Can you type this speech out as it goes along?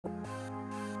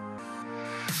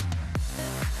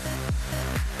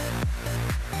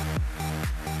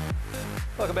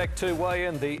Welcome back to Weigh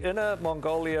In, the Inner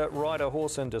Mongolia rider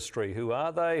horse industry. Who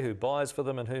are they, who buys for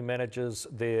them and who manages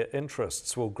their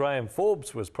interests? Well, Alex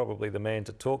Forbes was probably the man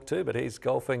to talk to, but he's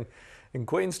golfing in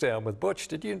Queenstown with Butch.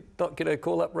 Did you not get a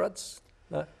call up, Ruds?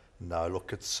 No? No,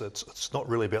 look, it's not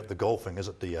really about the golfing, is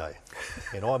it, DA?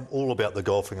 And I'm all about the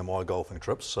golfing and my golfing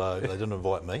trips, so they didn't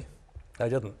invite me. They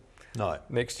didn't? No.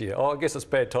 Next year. Oh, I guess it's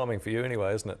bad timing for you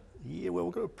anyway, isn't it? Yeah, well,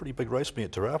 we've got a pretty big race meet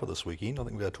at Te Rapa this weekend. I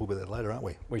think we're going to talk about that later, aren't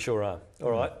we? We sure are. All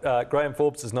right. Alex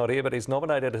Forbes is not here, but he's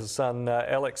nominated his son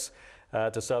Alex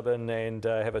to sub in and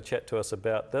have a chat to us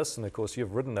about this. And of course,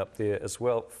 you've ridden up there as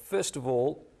well. First of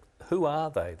all, who are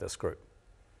they, this group?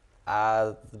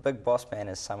 The big boss man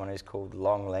is someone who's called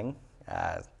Long Ling,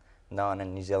 known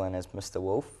in New Zealand as Mr.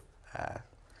 Wolf.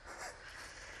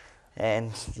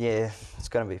 And yeah, it's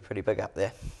going to be pretty big up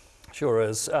there. Sure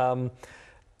is.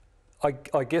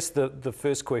 I guess the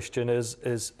first question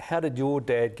is how did your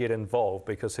dad get involved?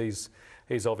 Because he's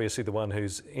obviously the one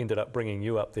who's ended up bringing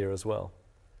you up there as well.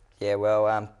 Yeah,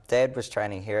 well, Dad was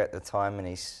training here at the time, and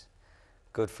he's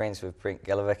good friends with Brent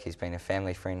Gillivick. He's been a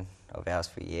family friend of ours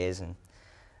for years, and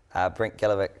Brent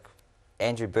Gillivick,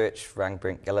 Andrew Birch rang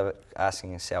Brent Gillivick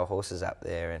asking to sell horses up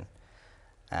there,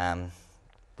 and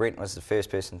Brent was the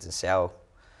first person to sell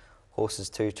horses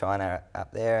to China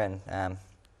up there, and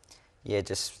yeah,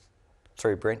 just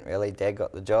through Brent really, Dad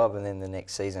got the job, and then the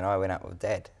next season I went up with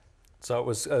Dad. So it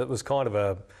was kind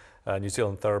of a New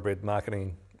Zealand thoroughbred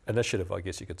marketing initiative, I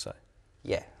guess you could say.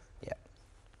 Yeah, yeah.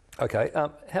 Okay,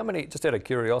 how many, just out of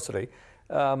curiosity,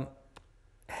 how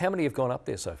many have gone up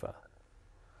there so far?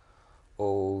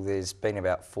 Well, there's been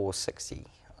about 460,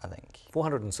 I think.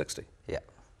 460? Yeah.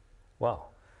 Wow.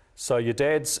 So your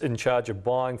dad's in charge of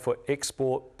buying for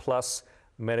export plus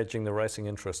managing the racing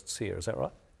interests here, is that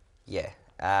right? Yeah,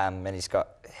 and he's got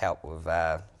help with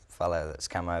a fellow that's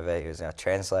come over. He was our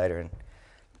translator in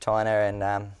China,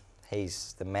 and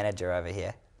he's the manager over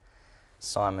here,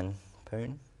 Simon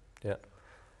Poon. Yeah.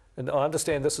 And I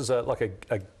understand this is like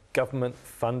a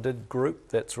government-funded group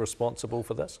that's responsible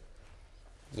for this?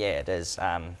 Yeah, it is.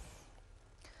 The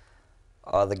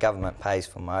government pays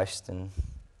for most, and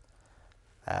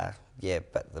yeah,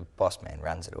 but the boss man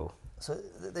runs it all. So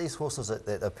these horses that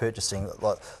they're purchasing,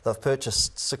 like they've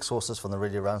purchased 6 horses from the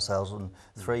Ready to Run sales, and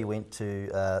 3 went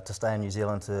to stay in New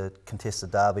Zealand to contest the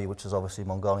Derby, which is obviously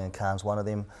Mongolian Khan's one of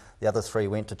them. The other 3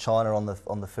 went to China on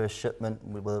the first shipment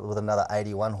with another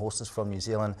 81 horses from New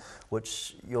Zealand,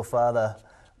 which your father,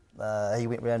 he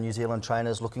went around New Zealand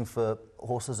trainers looking for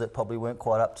horses that probably weren't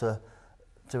quite up to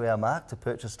our mark to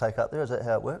purchase, take up there. Is that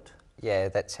how it worked? Yeah,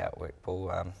 that's how it worked,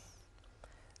 Paul.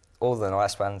 All the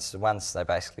nice ones, the ones they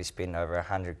basically spend over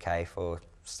 100k for,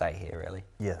 stay here really.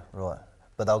 Yeah, right.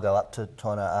 But they'll go up to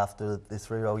China after the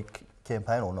 3-year-old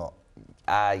campaign or not?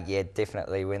 Yeah,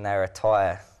 definitely. When they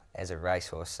retire as a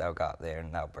racehorse, they'll go up there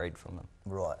and they'll breed from them.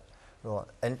 Right, right.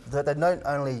 And they don't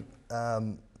only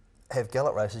have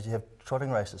gallop races, you have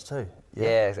trotting races too?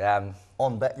 Yeah.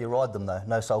 On back you ride them though,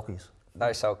 no sulkies?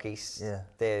 No sulkies. Yeah.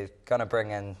 They're going to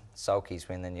bring in sulkies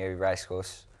when the new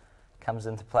racehorse comes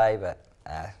into play, but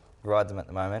ride them at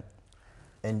the moment.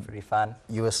 And pretty fun.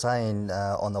 You were saying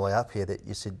on the way up here that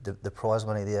you said the prize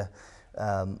money there,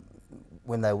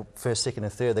 when they first, second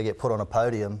and third, they get put on a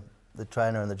podium, the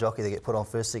trainer and the jockey, they get put on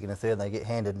first, second and third, and they get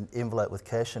handed an envelope with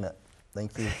cash in it.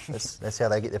 Thank you. That's how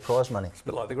they get their prize money. It's a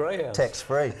bit like the greyhounds. Tax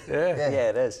free. Yeah. Yeah,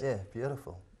 it is. Yeah,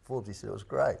 beautiful. Forbes, he said it was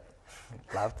great.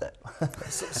 Loved it.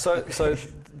 So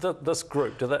this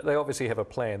group, they obviously have a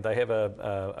plan. They have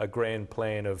a grand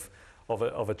plan of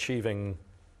achieving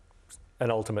an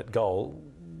ultimate goal.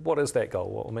 What is that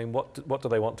goal? I mean, what do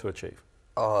they want to achieve?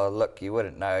 Oh, look, you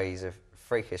wouldn't know. He's a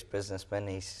freakish businessman.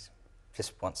 He's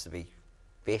just wants to be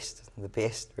the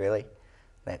best, really.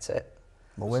 That's it.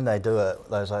 Well, when they do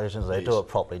it, those Asians, they do it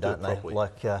properly, don't they? Properly.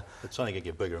 Like, it's only going to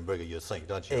get bigger and bigger, you think,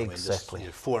 don't you? Exactly. I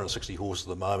mean, 460 horses at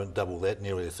the moment, double that,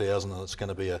 nearly 1,000, and it's going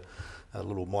to be a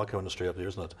little micro industry up there,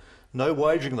 isn't it? No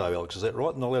wagering though, Alex, is that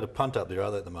right? Not allowed to punt up there, are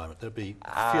they, at the moment? There'd be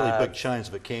fairly big change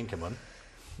if it can come in.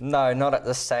 No, not at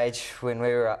this stage. When we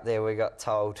were up there, we got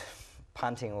told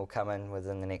punting will come in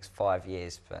within the next 5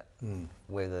 years, but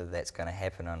whether that's going to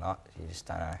happen or not, you just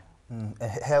don't know.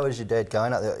 How is your dad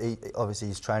going up there? Obviously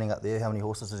he's training up there. How many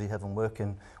horses does he have in work,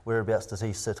 and whereabouts does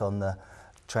he sit on the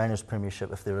Trainers'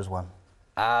 Premiership, if there is one?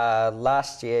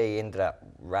 Last year he ended up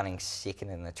running second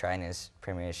in the Trainers'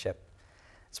 Premiership.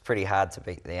 It's pretty hard to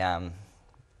beat the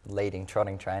leading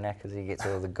trotting trainer because he gets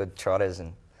all the good trotters,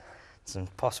 and it's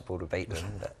impossible to beat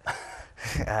them. But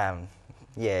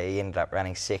yeah, he ended up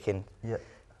running second. Yep.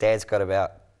 Dad's got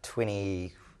about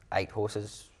 28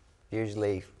 horses,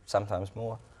 usually, sometimes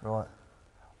more. Right.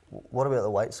 What about the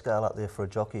weight scale up there for a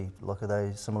jockey? Like, are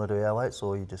they similar to our weights,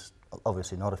 or you just,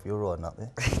 obviously not if you're riding up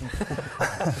there?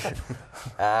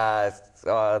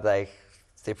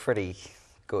 They're pretty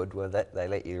good with it. They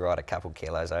let you ride a couple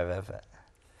kilos over, but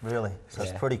Really? So yeah.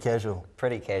 it's pretty casual?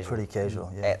 Pretty casual. Pretty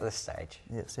casual, yeah. At this stage.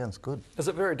 Yeah, it sounds good. Is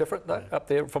it very different though, up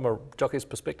there from a jockey's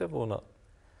perspective or not?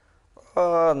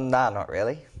 Oh, no, not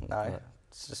really. No.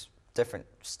 It's just different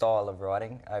style of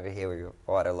riding. Over here we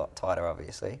ride a lot tighter,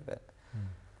 obviously. But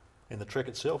And the track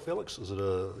itself, Alex, is it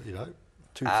a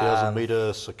 2,000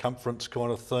 metre circumference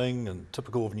kind of thing, and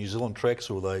typical of New Zealand tracks,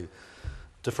 or are they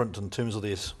different in terms of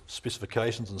their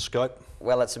specifications and scope?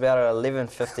 Well, it's about an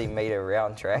 1150 metre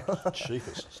round track.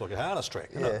 Jeepers, it's like a harness track,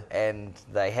 isn't it? And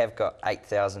they have got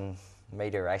 8,000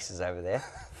 metre races over there.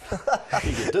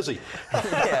 You get dizzy.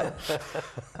 Yeah.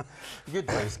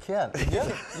 You'd lose count. Yeah.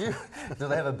 Do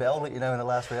they have a bell that you know when the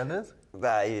last round is?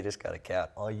 No, you just got to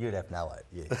count. Oh, you'd have no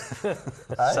idea.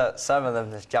 So some of them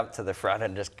just jump to the front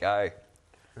and just go.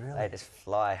 Really? They just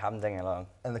fly humding along.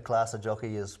 And the class of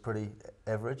jockey is pretty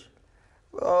average?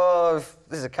 Oh,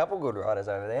 there's a couple good riders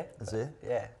over there. Is there?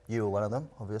 Yeah. You were one of them,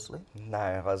 obviously. No,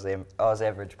 I was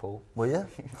average, Paul. Were you?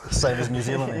 Same as New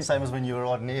Zealand, same as when you were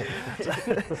riding here.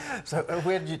 So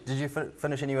where did you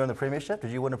finish anywhere in the premiership?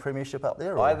 Did you win a premiership up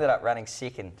there? Or? I ended up running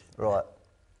second. Right.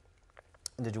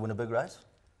 Did you win a big race?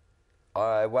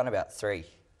 I won about 3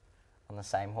 on the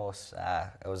same horse.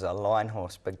 It was a line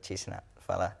horse, big chestnut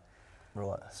fella.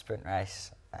 Right. Sprint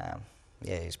race.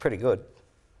 Yeah, he's pretty good.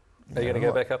 Are you going to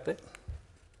go back up there?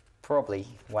 Probably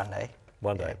one day.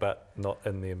 One day, but not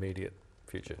in the immediate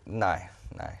future. No.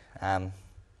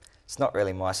 It's not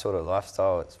really my sort of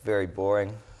lifestyle. It's very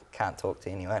boring. Can't talk to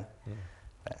anyone.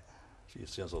 Gee, it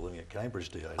sounds like living at Cambridge,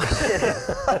 DA.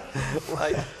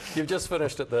 Hey, you've just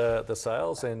finished at the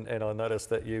sales, and I noticed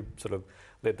that you sort of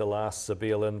let the last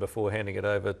Sabille in before handing it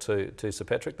over to Sir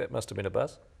Patrick. That must have been a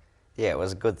buzz. Yeah, it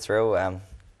was a good thrill.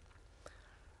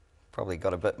 Probably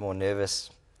got a bit more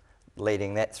nervous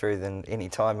leading that through than any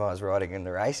time I was riding in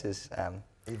the races.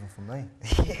 Even for me.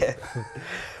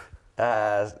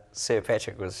 Yeah. Sir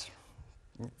Patrick was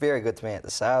very good to me at the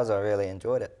sales. I really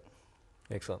enjoyed it.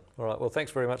 Excellent. All right. Well,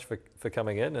 thanks very much for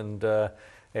coming in,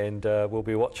 and we'll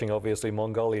be watching obviously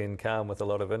Mongolian Khan with a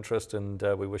lot of interest, and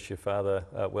we wish your father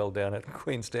well down at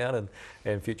Queenstown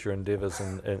and future endeavours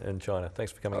in China.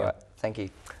 Thanks for coming All in. right. Thank you.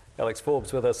 Alex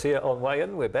Forbes with us here on Weigh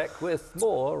In. We're back with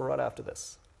more right after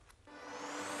this.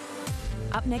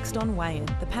 Up next on Weigh In,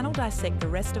 the panel dissect the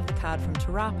rest of the card from Te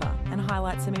Rapa and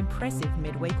highlight some impressive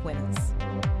midweek winners.